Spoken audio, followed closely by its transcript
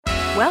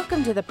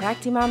Welcome to the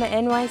Practi Mama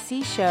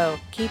NYC show,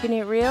 keeping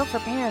it real for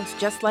parents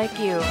just like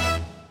you.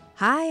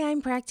 Hi, I'm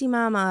Practi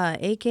Mama,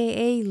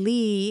 aka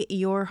Lee,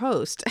 your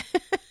host.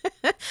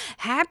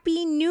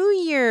 Happy New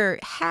Year!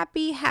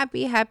 Happy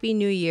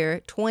New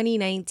Year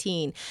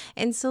 2019.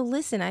 And so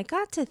listen, I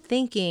got to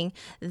thinking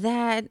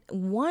that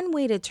one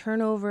way to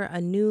turn over a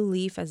new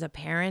leaf as a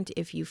parent,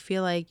 if you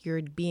feel like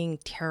you're being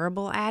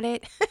terrible at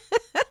it,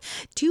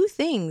 two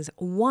things.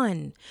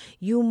 One,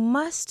 you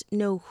must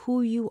know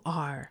who you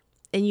are.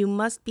 And you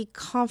must be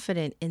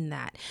confident in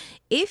that.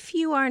 If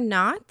you are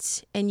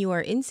not, and you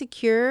are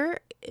insecure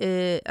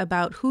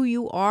about who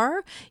you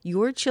are,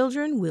 your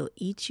children will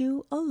eat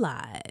you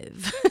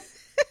alive.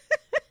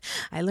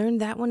 I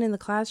learned that one in the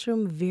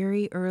classroom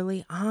very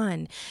early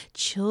on.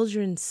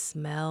 Children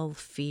smell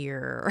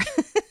fear.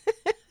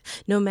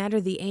 No matter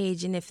the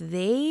age. And if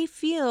they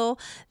feel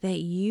that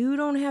you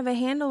don't have a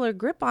handle or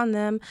grip on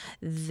them,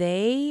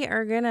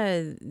 they're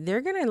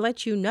gonna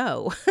let you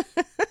know.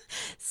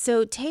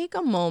 So take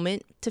a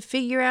moment to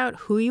figure out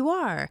who you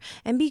are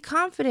and be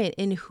confident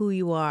in who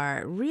you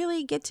are.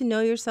 Really get to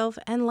know yourself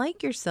and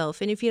like yourself.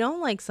 And if you don't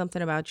like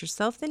something about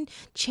yourself, then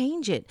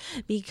change it.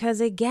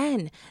 Because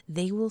again,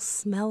 they will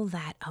smell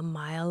that a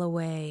mile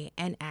away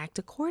and act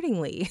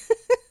accordingly.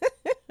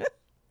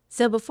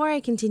 So before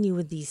I continue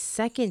with the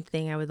second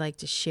thing I would like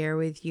to share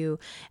with you,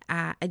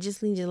 I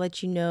just need to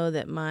let you know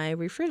that my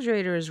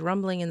refrigerator is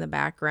rumbling in the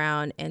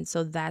background, and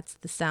so that's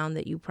the sound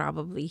that you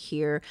probably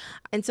hear.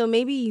 And so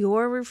maybe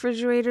your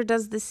refrigerator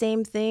does the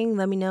same thing.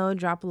 Let me know,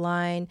 drop a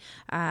line.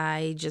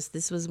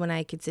 This was when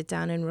I could sit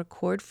down and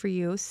record for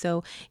you,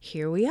 so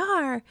here we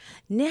are.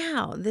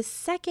 Now, the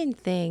second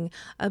thing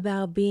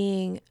about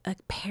being a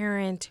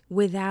parent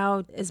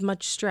without as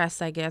much stress,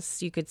 I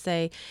guess you could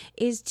say,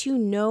 is to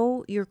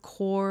know your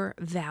core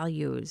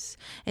values.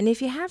 And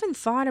if you haven't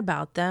thought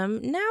about them,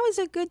 now is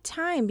a good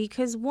time,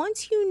 because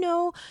once you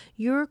know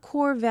your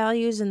core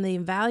values and the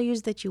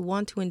values that you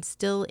want to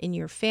instill in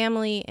your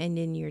family and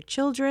in your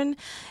children,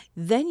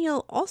 then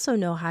you'll also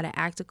know how to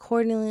act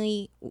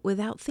accordingly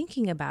without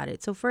thinking about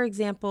it. So for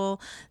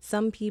example,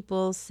 some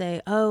people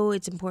say, oh,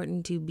 it's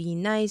important to be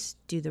nice,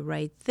 do the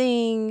right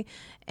thing,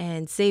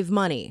 and save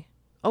money.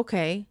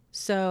 Okay,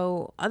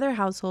 so other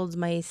households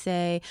might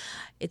say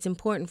it's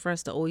important for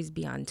us to always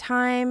be on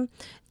time,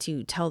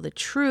 to tell the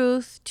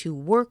truth, to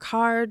work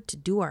hard, to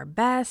do our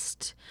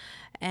best,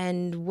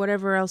 and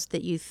whatever else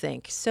that you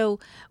think. So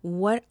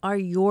what are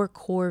your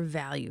core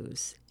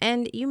values?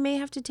 And you may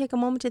have to take a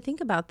moment to think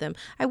about them.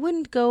 I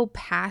wouldn't go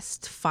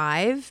past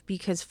 5,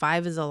 because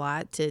 5 is a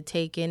lot to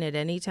take in at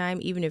any time,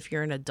 even if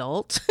you're an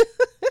adult.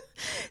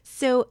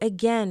 So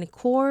again,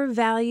 core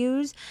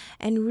values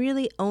and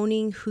really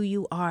owning who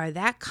you are.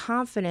 That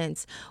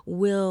confidence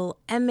will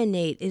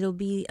emanate. It'll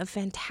be a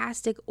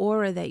fantastic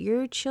aura that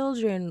your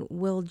children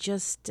will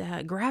just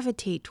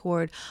gravitate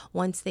toward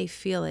once they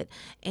feel it.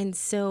 And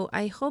so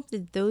I hope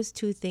that those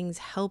two things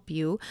help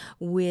you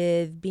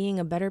with being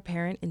a better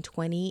parent in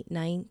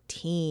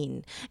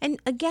 2019. And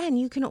again,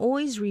 you can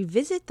always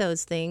revisit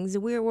those things.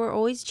 We're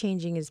always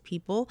changing as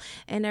people,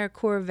 and our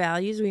core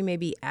values, we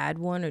maybe add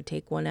one or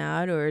take one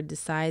out, or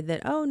decide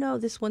that, oh no,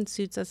 this one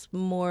suits us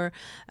more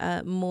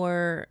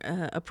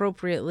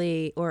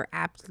appropriately or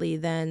aptly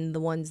than the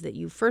ones that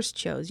you first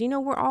chose. You know,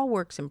 we're all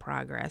works in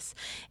progress,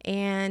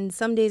 and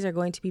some days are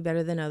going to be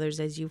better than others,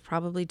 as you've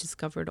probably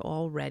discovered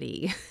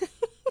already.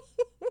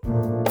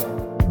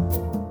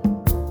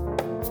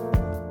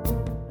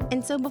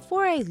 And so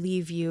before I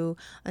leave you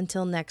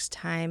until next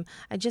time,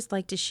 I'd just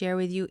like to share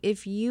with you,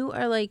 if you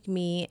are like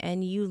me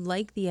and you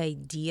like the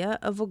idea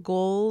of a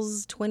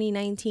goals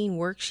 2019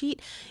 worksheet,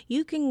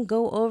 you can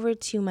go over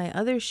to my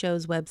other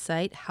show's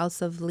website,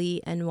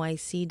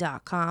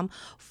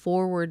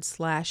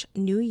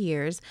 houseofleanyc.com/New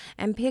Year's,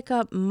 and pick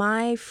up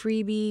my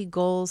freebie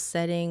goal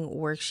setting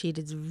worksheet.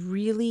 It's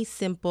really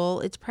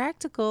simple. It's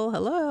practical.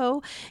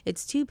 Hello.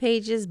 It's 2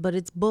 pages, but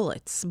it's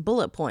bullet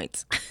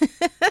points.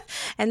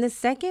 And the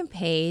second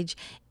page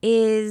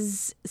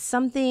is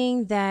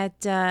something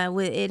that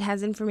it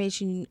has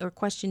information or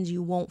questions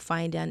you won't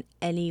find on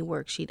any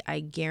worksheet,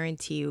 I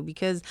guarantee you,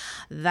 because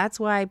that's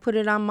why I put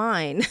it on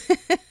mine.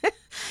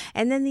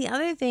 And then the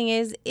other thing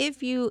is,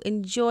 if you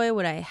enjoy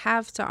what I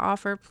have to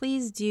offer,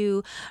 please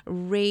do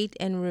rate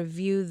and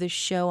review the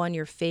show on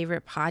your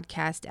favorite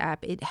podcast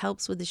app. It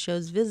helps with the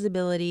show's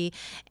visibility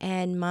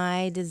and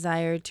my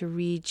desire to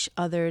reach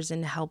others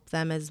and help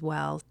them as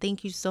well.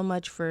 Thank you so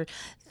much for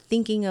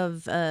thinking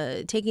of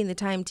taking the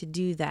time to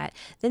do that.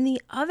 Then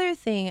the other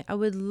thing I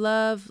would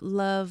love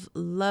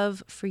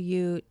for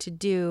you to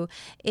do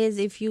is,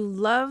 if you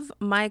love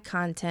my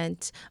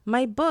content,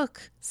 my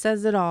book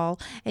says it all,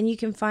 and you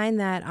can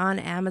find that on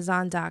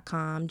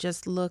Amazon.com.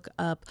 Just look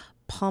up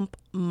Pump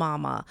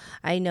Mama.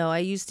 I know I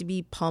used to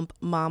be Pump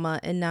Mama,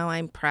 and now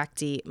I'm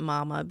Practi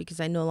Mama, because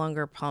I no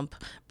longer pump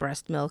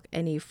breast milk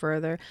any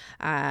further.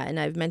 And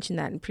I've mentioned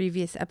that in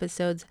previous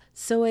episodes.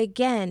 So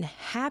again,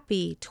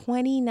 happy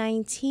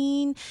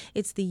 2019.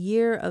 It's the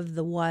year of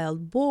the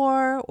wild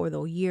boar, or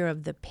the year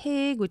of the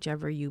pig,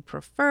 whichever you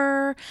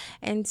prefer.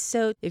 And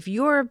so if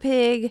you're a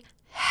pig,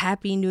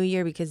 Happy New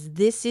Year, because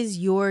this is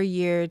your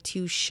year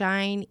to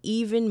shine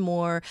even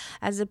more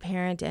as a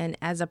parent and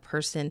as a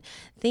person.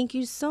 Thank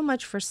you so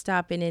much for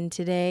stopping in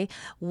today.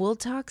 We'll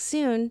talk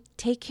soon.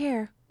 Take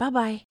care.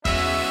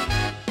 Bye-bye.